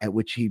not at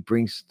which he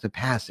brings to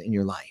pass in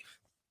your life.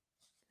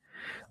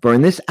 For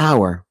in this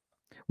hour,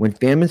 when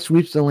famine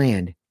sweeps the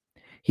land,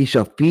 he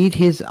shall feed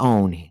his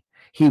own.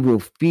 He will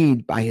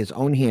feed by his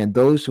own hand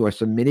those who are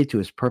submitted to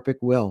his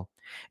perfect will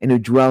and who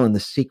dwell in the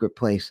secret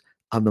place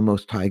of the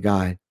Most High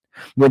God.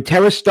 When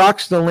terror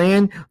stalks the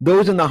land,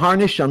 those in the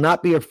harness shall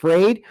not be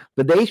afraid,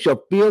 but they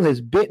shall feel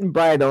his bit and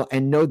bridle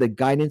and know the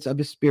guidance of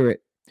his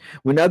spirit.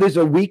 When others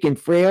are weak and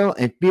frail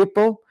and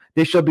fearful,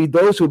 there shall be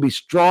those who will be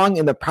strong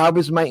in the power of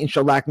his might and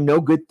shall lack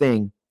no good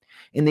thing.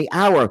 In the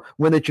hour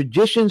when the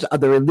traditions of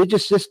the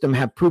religious system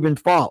have proven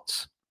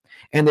false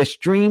and their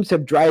streams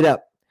have dried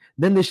up,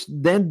 Then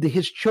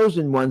his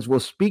chosen ones will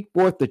speak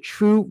forth the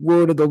true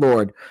word of the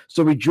Lord.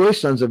 So rejoice,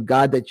 sons of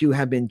God, that you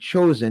have been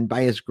chosen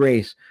by his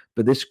grace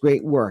for this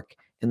great work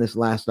in this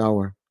last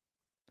hour.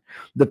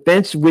 The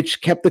fence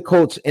which kept the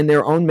colts in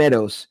their own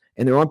meadows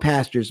and their own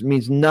pastures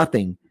means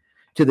nothing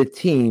to the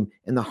team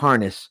in the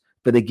harness,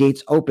 for the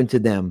gates open to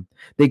them.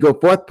 They go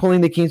forth pulling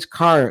the king's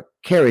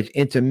carriage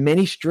into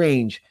many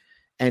strange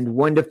and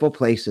wonderful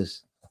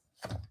places.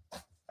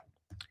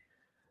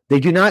 They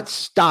do not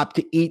stop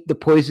to eat the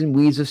poison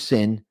weeds of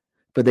sin,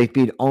 for they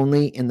feed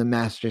only in the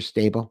master's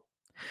stable.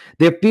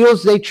 Their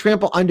fields they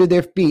trample under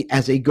their feet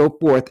as they go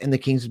forth in the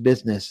king's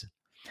business.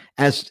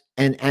 And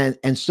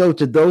so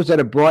to those that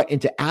are brought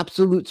into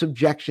absolute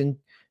subjection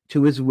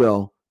to his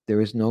will, there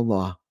is no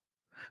law.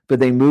 For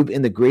they move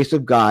in the grace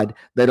of God,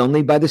 led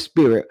only by the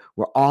Spirit,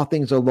 where all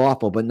things are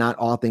lawful, but not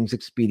all things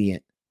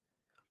expedient.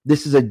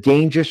 This is a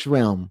dangerous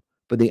realm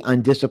for the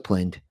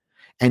undisciplined,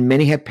 and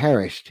many have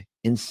perished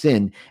in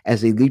sin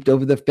as they leaped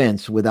over the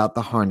fence without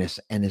the harness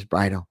and his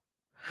bridle.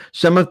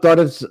 Some have thought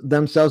of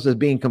themselves as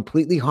being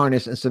completely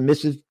harnessed and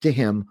submissive to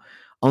him,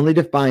 only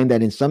to find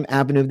that in some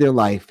avenue of their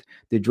life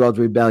there dwells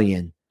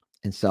rebellion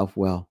and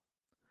self-will.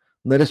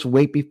 Let us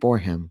wait before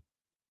him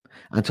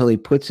until he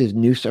puts his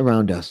noose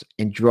around us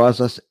and draws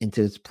us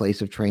into his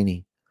place of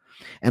training.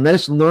 And let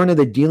us learn of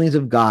the dealings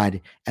of God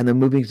and the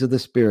movings of the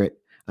Spirit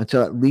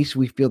until at least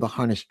we feel the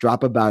harness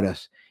drop about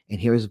us and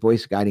hear his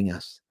voice guiding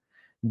us.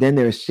 Then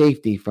there is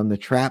safety from the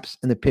traps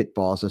and the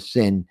pitfalls of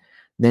sin.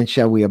 Then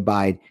shall we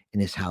abide in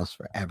his house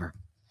forever.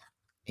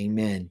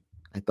 Amen.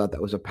 I thought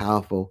that was a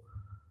powerful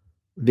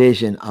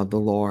vision of the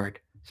Lord,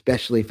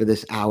 especially for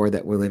this hour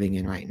that we're living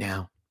in right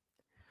now.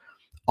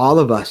 All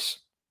of us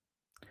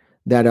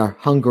that are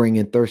hungering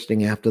and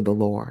thirsting after the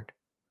Lord,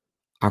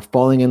 are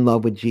falling in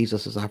love with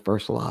Jesus as our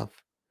first love,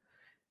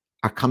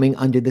 are coming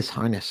under this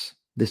harness,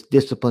 this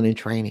discipline and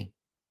training.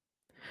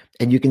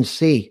 And you can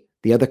see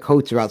the other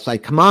coats are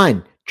outside. Come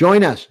on,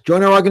 join us,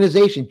 join our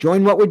organization,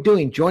 join what we're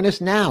doing, join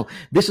us now.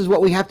 This is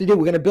what we have to do.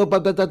 We're going to build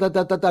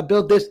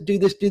this, do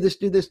this, do this,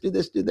 do this, do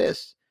this, do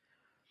this.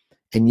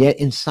 And yet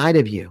inside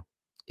of you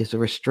is a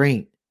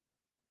restraint.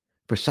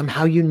 For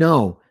somehow you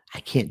know,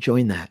 I can't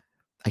join that.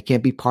 I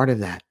can't be part of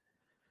that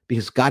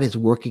because God is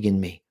working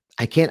in me.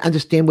 I can't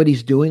understand what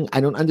he's doing.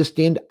 I don't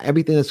understand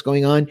everything that's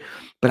going on,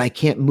 but I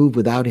can't move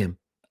without him.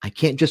 I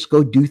can't just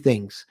go do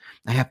things.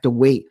 I have to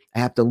wait. I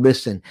have to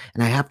listen.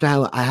 And I have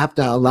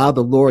to allow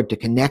the Lord to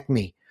connect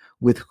me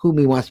with whom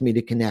he wants me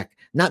to connect.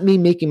 Not me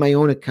making my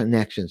own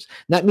connections.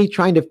 Not me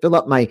trying to fill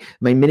up my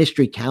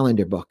ministry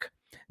calendar book.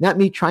 Not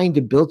me trying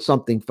to build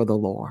something for the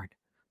Lord,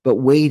 but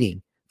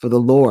waiting for the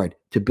Lord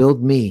to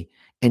build me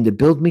and to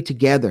build me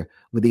together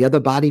with the other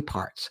body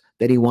parts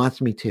that he wants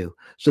me to,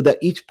 so that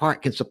each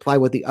part can supply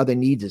what the other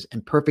needs is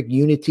in perfect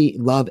unity,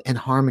 love, and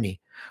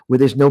harmony, where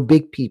there's no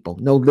big people,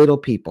 no little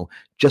people,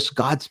 just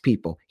God's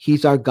people.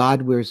 He's our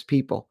God, we're his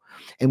people.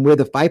 And where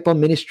the fivefold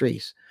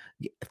ministries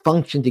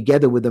function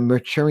together with the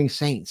maturing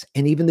saints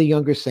and even the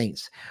younger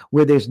saints,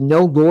 where there's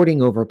no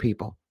lording over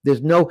people.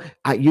 There's no,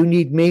 you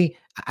need me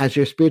as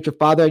your spiritual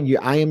father, and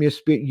I am your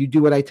spirit. You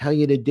do what I tell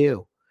you to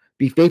do.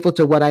 Be faithful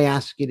to what I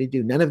ask you to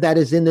do. None of that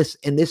is in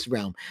this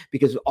realm,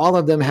 because all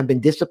of them have been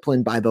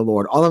disciplined by the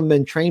Lord. All of them have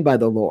been trained by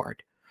the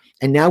Lord.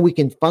 And now we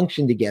can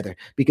function together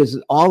because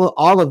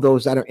all of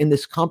those that are in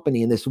this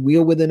company, in this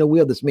wheel within a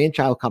wheel, this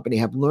man-child company,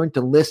 have learned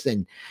to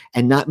listen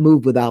and not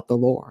move without the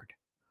Lord.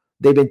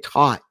 They've been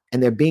taught,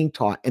 and they're being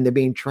taught, and they're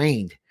being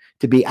trained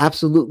to be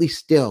absolutely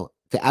still,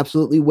 to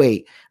absolutely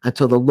wait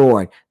until the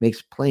Lord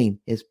makes plain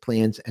his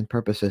plans and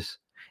purposes.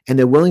 And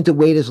they're willing to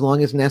wait as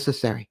long as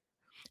necessary.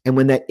 And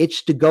when that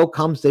itch to go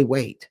comes, they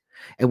wait.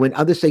 And when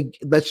others say,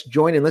 let's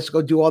join and let's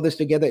go do all this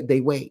together,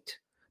 they wait.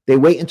 They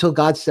wait until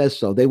God says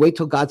so. They wait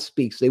till God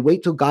speaks. They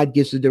wait till God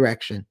gives the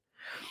direction.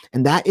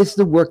 And that is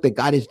the work that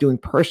God is doing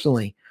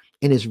personally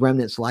in his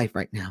remnant's life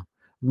right now.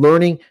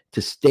 Learning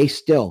to stay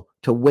still,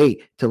 to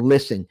wait, to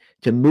listen,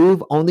 to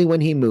move only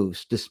when he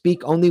moves, to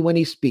speak only when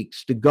he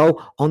speaks, to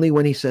go only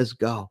when he says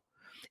go.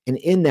 And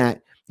in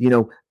that,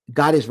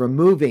 God is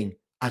removing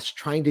us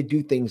trying to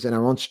do things in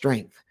our own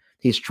strength.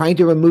 He's trying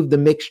to remove the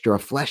mixture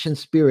of flesh and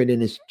spirit in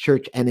his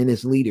church and in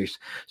his leaders,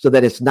 so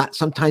that it's not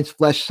sometimes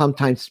flesh,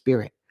 sometimes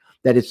spirit,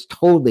 that it's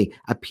totally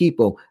a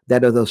people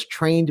that are those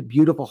trained,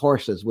 beautiful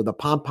horses with the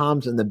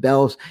pom-poms and the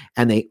bells,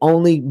 and they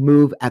only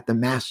move at the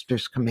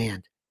master's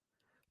command.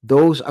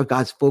 Those are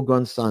God's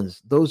full-grown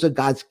sons. Those are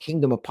God's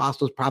kingdom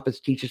apostles,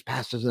 prophets, teachers,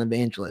 pastors, and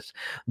evangelists.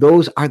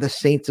 Those are the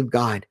saints of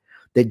God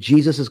that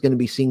Jesus is going to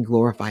be seen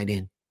glorified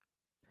in.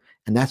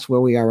 And that's where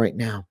we are right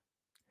now.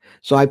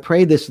 So I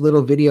pray this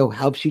little video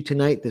helps you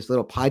tonight, this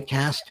little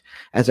podcast.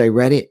 As I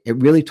read it, it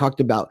really talked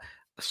about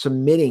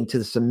submitting to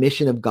the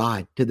submission of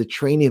God, to the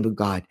training of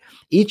God.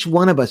 Each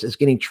one of us is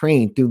getting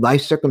trained through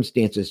life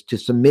circumstances to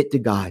submit to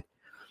God,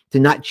 to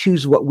not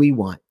choose what we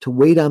want, to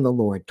wait on the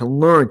Lord, to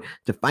learn,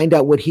 to find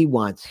out what he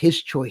wants,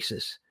 his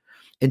choices.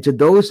 And to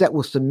those that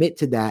will submit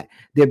to that,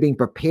 they're being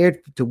prepared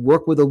to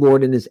work with the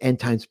Lord in his end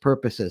times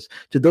purposes.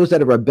 To those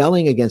that are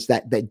rebelling against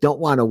that don't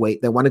want to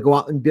wait, that want to go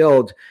out and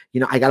build,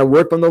 I got a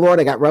word from the Lord,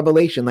 I got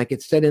revelation, like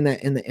it said in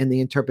the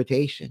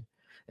interpretation,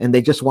 and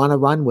they just want to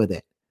run with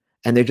it,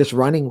 and they're just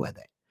running with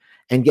it.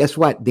 And guess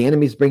what? The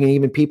enemy's bringing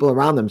even people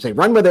around them, say,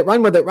 run with it,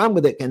 run with it, run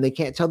with it. And they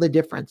can't tell the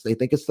difference. They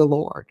think it's the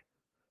Lord.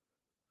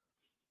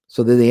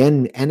 So that the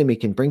enemy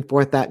can bring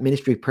forth that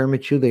ministry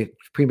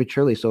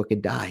prematurely so it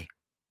could die.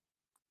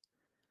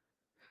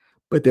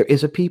 But there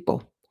is a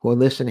people who are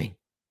listening,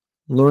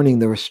 learning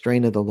the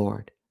restraint of the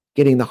Lord,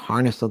 getting the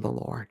harness of the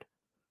Lord,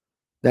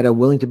 that are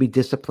willing to be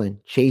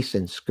disciplined,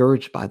 chastened,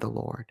 scourged by the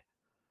Lord,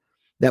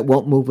 that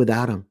won't move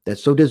without him, that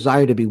so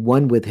desire to be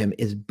one with him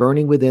is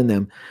burning within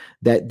them,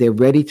 that they're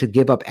ready to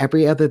give up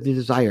every other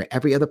desire,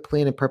 every other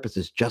plan and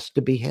purposes just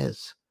to be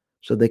his,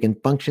 so they can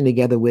function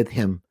together with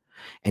him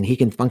and he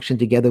can function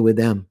together with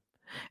them.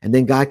 And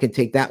then God can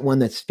take that one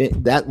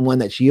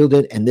that's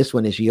yielded and this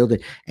one is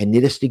yielded and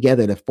knit us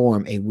together to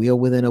form a wheel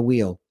within a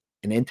wheel,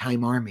 an end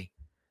time army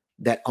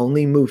that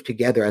only move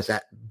together as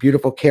that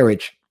beautiful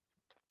carriage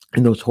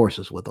and those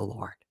horses with the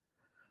Lord.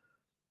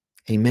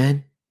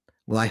 Amen.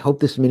 Well, I hope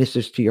this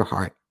ministers to your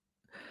heart.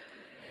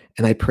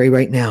 And I pray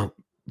right now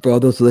for all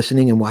those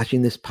listening and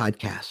watching this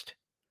podcast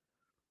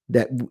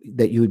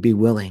that you would be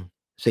willing.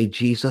 Say,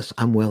 Jesus,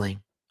 I'm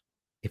willing.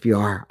 If you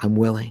are, I'm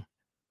willing.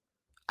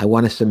 I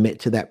want to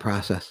submit to that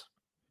process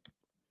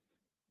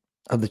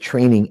of the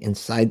training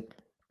inside,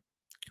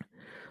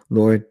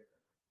 Lord.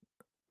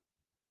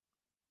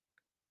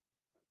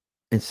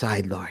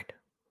 Inside, Lord.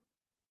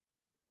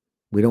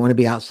 We don't want to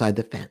be outside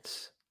the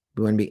fence.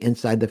 We want to be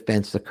inside the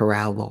fence, the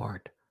corral,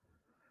 Lord.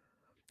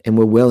 And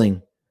we're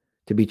willing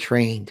to be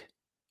trained.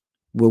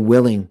 We're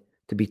willing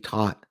to be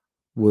taught.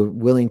 We're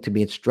willing to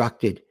be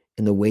instructed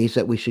in the ways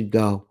that we should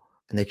go,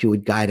 and that you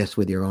would guide us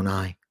with your own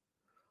eye.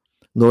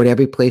 Lord,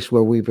 every place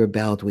where we've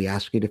rebelled, we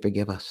ask you to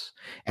forgive us.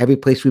 Every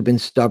place we've been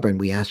stubborn,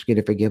 we ask you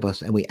to forgive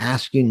us. And we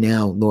ask you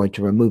now, Lord,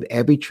 to remove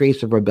every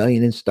trace of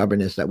rebellion and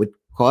stubbornness that would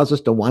cause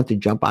us to want to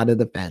jump out of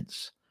the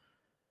fence.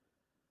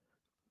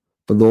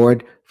 For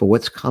Lord, for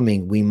what's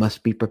coming, we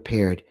must be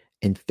prepared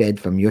and fed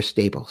from your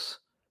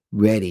stables,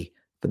 ready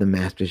for the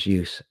master's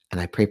use.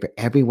 And I pray for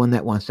everyone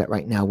that wants that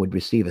right now would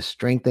receive a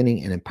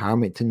strengthening and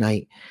empowerment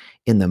tonight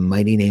in the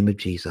mighty name of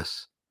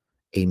Jesus.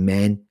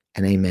 Amen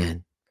and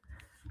amen.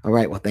 All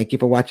right. Well, thank you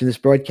for watching this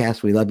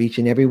broadcast. We love each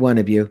and every one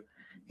of you.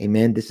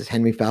 Amen. This is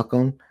Henry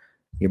Falcone,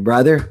 your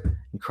brother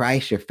in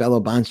Christ, your fellow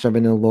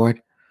bondservant of the Lord.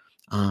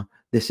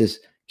 This is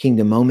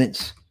Kingdom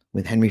Moments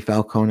with Henry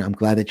Falcone. I'm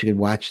glad that you could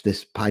watch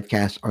this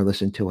podcast or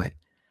listen to it.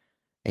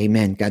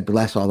 Amen. God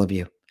bless all of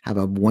you. Have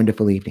a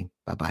wonderful evening.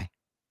 Bye-bye.